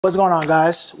What's going on,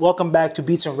 guys? Welcome back to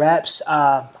Beats and Raps.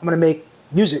 I'm gonna make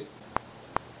music.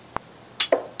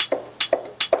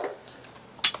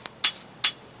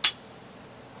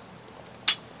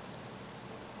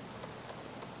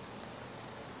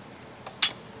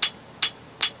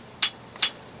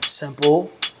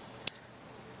 Simple.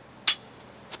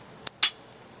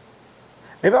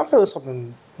 Maybe I'm feeling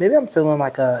something. Maybe I'm feeling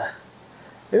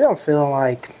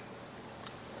like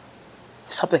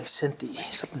something synthy,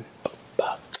 something.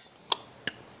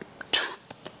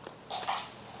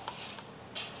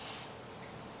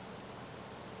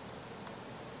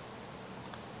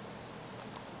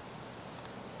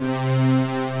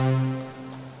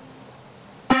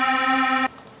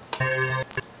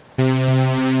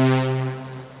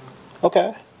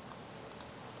 Okay.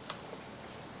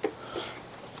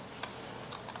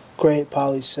 Great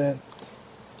polysynth.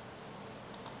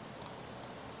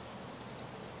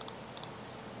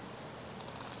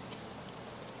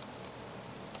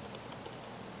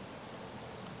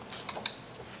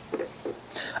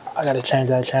 I gotta change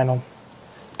that channel.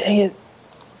 Dang it.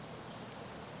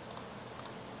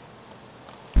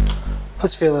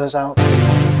 Let's feel this out.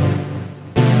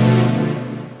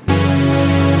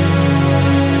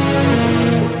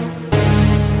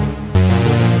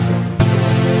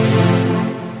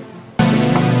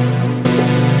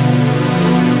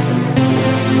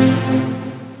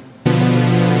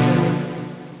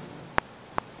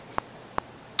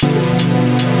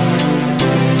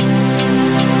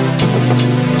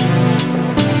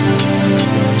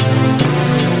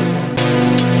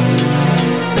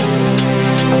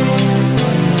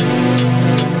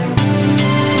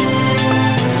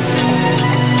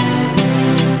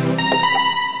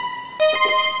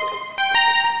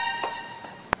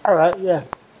 Alright, yeah.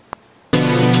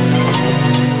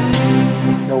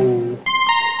 No.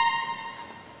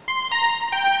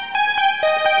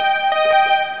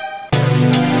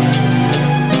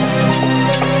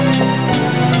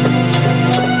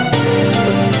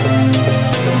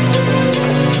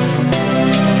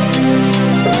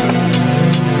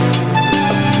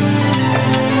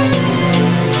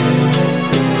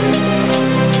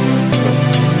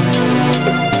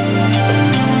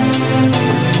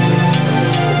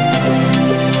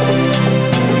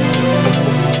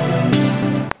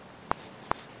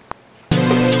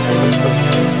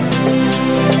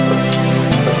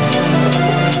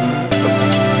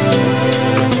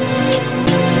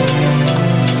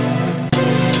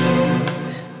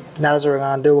 Now that's what we're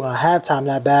gonna do. We're gonna halftime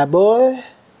that bad boy.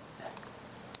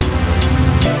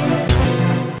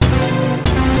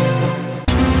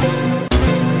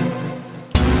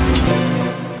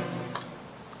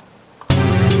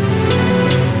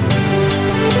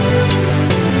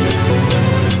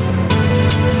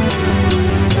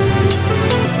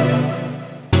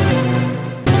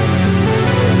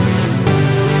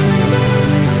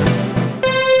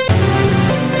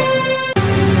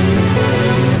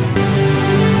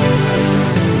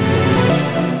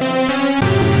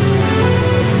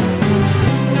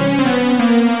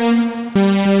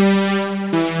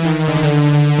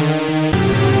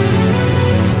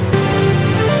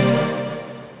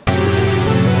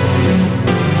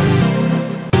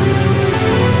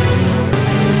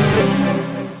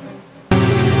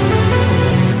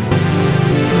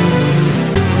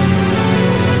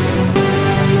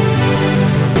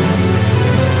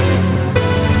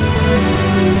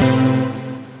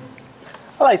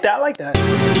 I like that, I like that.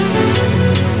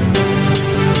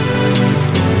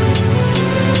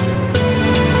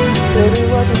 Baby,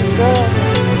 watching the girls,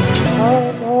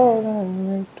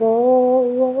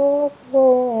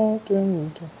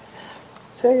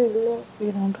 take a look,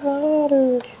 we don't got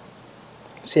it.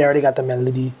 See, I already got the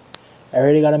melody. I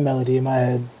already got a melody in my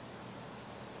head.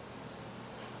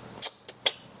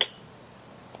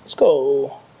 Let's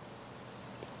go.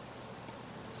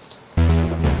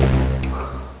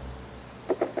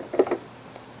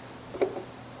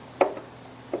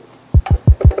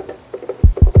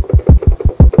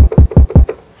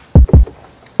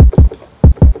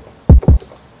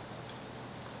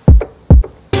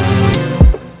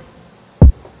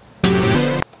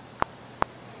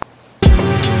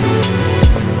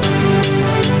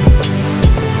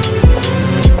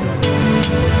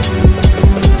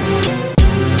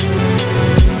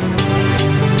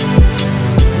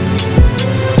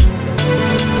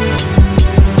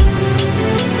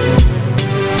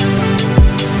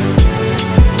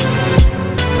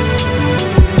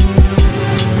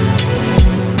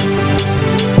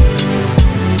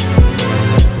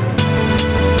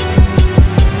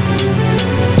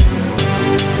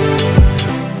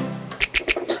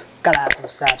 Gotta have some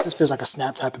snaps. This feels like a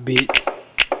snap type of beat.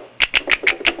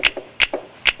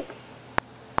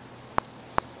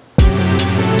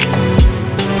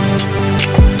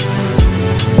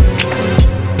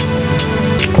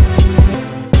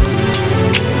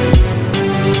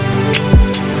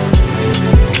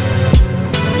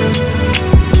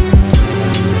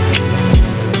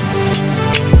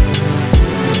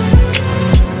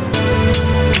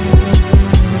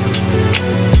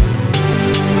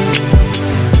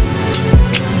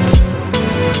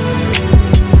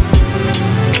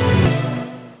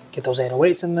 Get those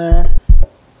 808s in there.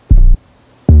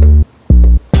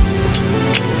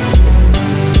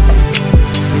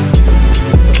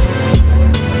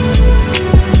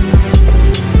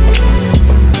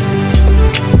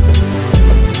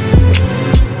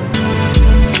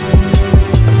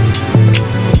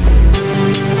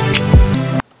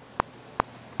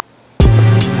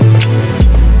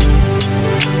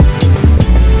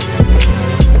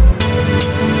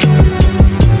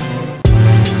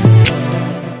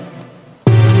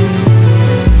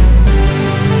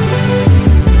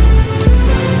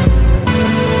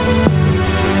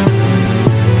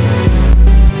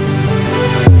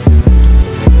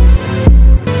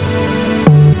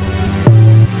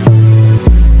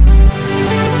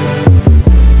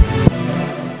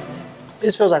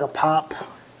 This feels like a pop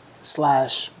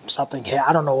slash something here.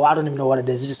 I don't know. I don't even know what it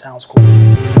is. It just sounds cool.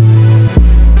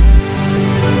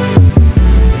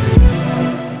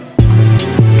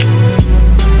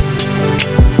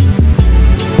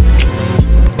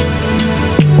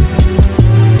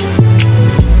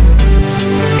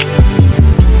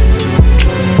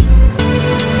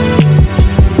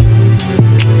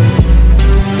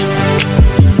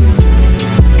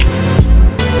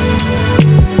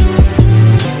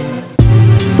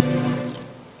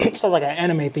 Sounds like an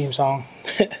anime theme song.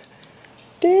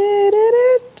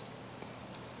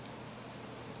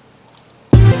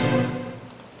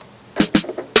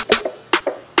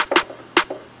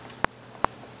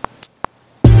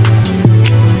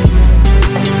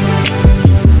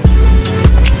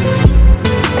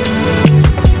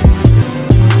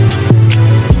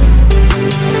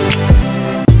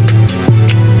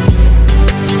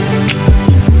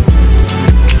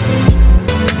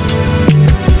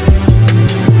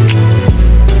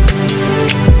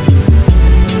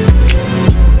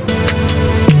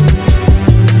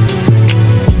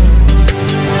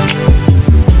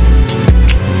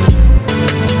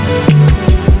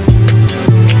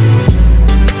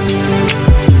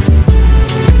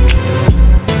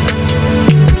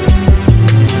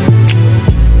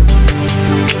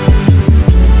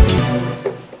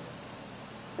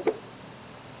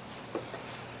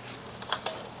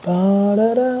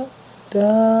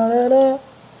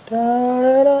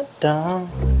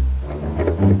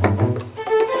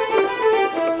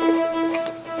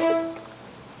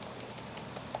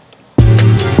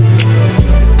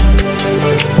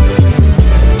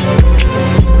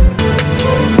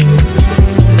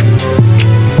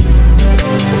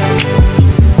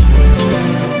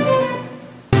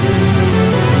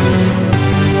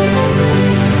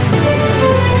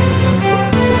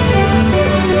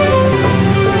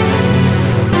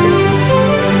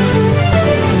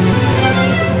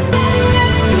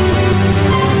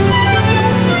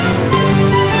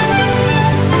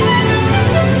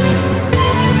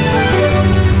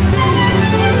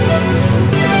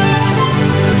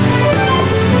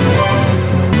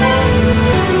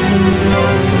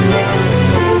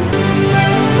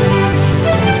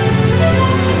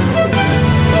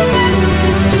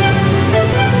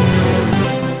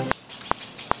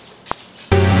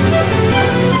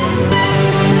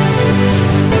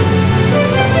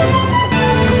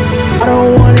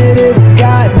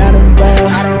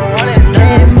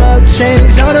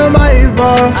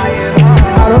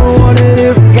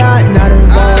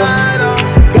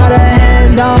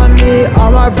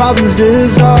 Problems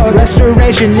dissolve.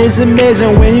 Restoration is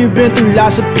amazing when you've been through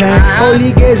lots of pain.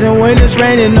 Holy gazing when it's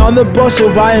raining on the boat, so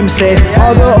I am safe.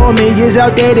 All the old me is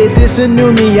outdated, this a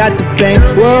new me at the bank.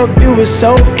 Worldview is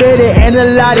so faded, and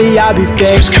a lot of y'all be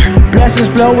fake. Blessings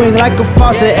flowing like a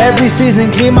faucet, every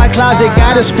season clean my closet.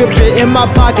 Got a scripture in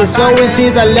my pocket, so it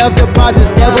seems I love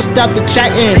deposits. Never stop the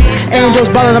chatting, angels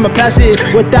balling, I'ma pass it.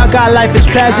 Without God life is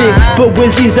tragic, but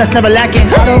with Jesus never lacking.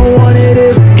 I don't want it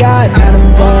if God not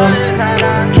involved.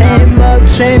 Came up,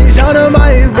 changed, on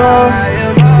my evolve.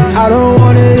 I don't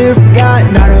want it if